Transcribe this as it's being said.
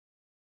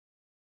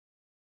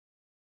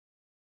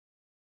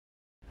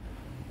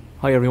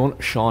Hi everyone,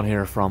 Sean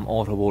here from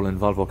AutoBoland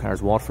Volvo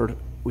Cars Waterford.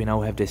 We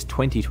now have this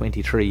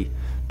 2023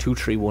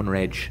 231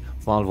 Reg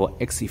Volvo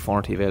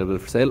XC40 available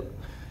for sale.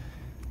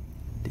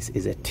 This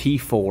is a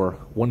T4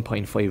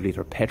 1.5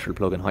 litre petrol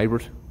plug-in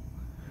hybrid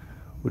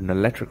with an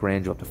electric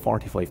range of up to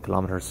 45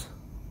 kilometres,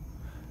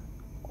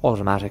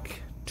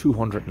 automatic,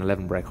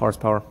 211 brake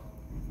horsepower.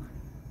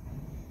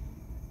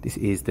 This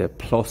is the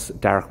Plus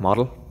Dark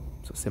model,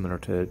 so similar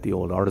to the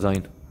old R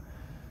design.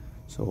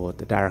 So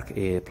the Dark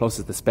Plus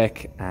is the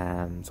spec,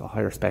 so a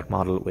higher spec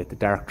model with the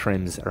dark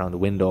trims around the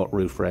window,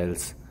 roof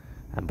rails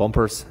and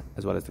bumpers,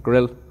 as well as the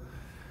grille.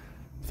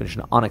 Finished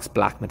in onyx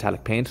black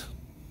metallic paint,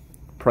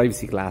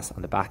 privacy glass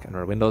on the back and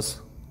rear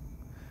windows,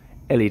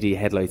 LED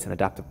headlights and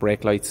adaptive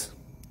brake lights,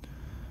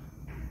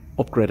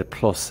 upgraded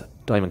Plus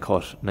diamond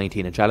cut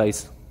 19-inch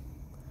alloys.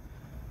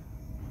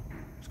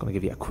 Just going to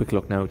give you a quick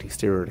look now at the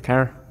exterior of the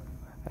car,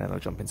 and then I'll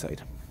jump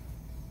inside.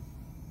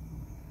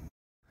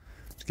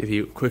 To give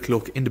you a quick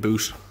look in the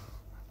boot,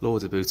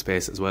 loads of boot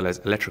space as well as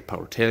electric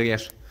power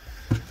tailgate,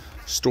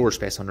 storage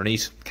space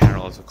underneath. The car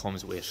also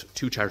comes with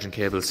 2 charging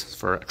cables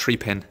for a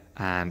 3-pin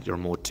and your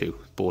Mode 2,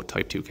 both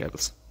Type 2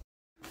 cables.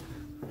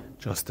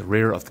 Just the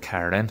rear of the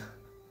car then,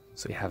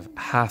 so you have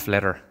half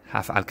leather,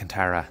 half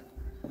Alcantara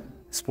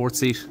sports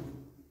seat,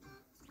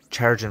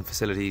 charging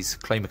facilities,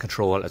 climate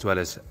control as well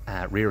as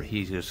rear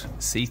heated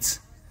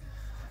seats.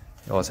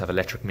 You also have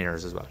electric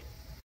mirrors as well.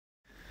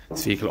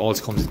 This vehicle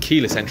also comes with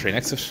keyless entry and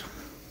exit.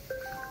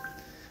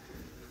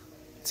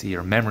 See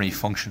your memory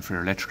function for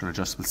your electrical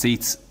adjustable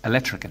seats,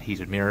 electric and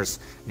heated mirrors,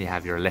 and you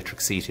have your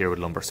electric seat here with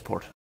lumbar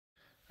support.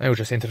 Now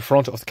just into the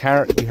front of the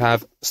car, you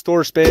have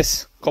storage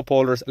space, cup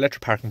holders,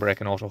 electric parking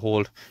brake and auto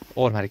hold,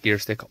 automatic gear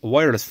stick, a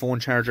wireless phone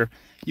charger,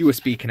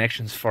 USB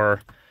connections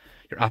for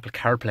your Apple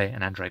CarPlay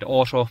and Android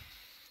Auto.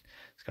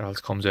 This car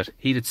also comes with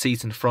heated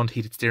seats in the front,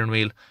 heated steering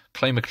wheel,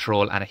 climate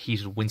control and a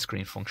heated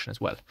windscreen function as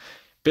well.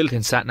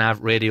 Built-in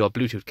sat-nav, radio,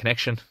 Bluetooth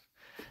connection.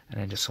 And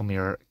then just some of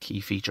your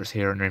key features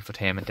here in your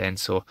infotainment then.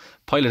 So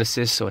pilot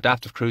assist, so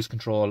adaptive cruise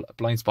control,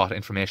 blind spot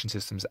information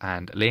systems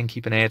and lane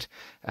keeping aid.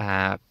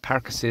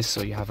 Park assist,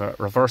 so you have a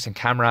reversing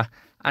camera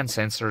and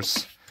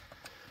sensors.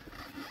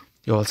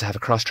 You also have a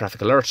cross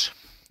traffic alert.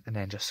 And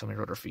then just some of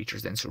your other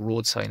features then, so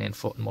road sign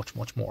info and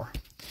much more.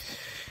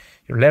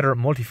 Your leather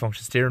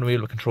multifunction steering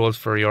wheel with controls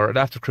for your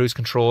adaptive cruise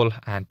control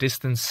and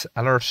distance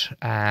alert,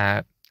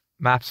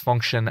 maps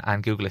function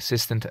and Google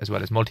Assistant, as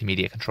well as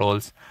multimedia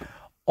controls.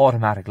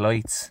 Automatic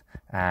lights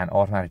and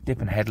automatic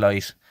dip and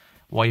headlight,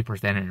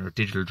 wipers then in your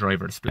digital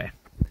driver display,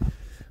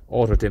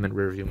 auto dim and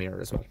rear view mirror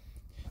as well.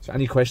 So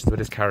any questions about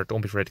this car, don't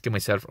be afraid to give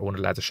myself or one of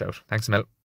the lads a shout. Thanks a mil.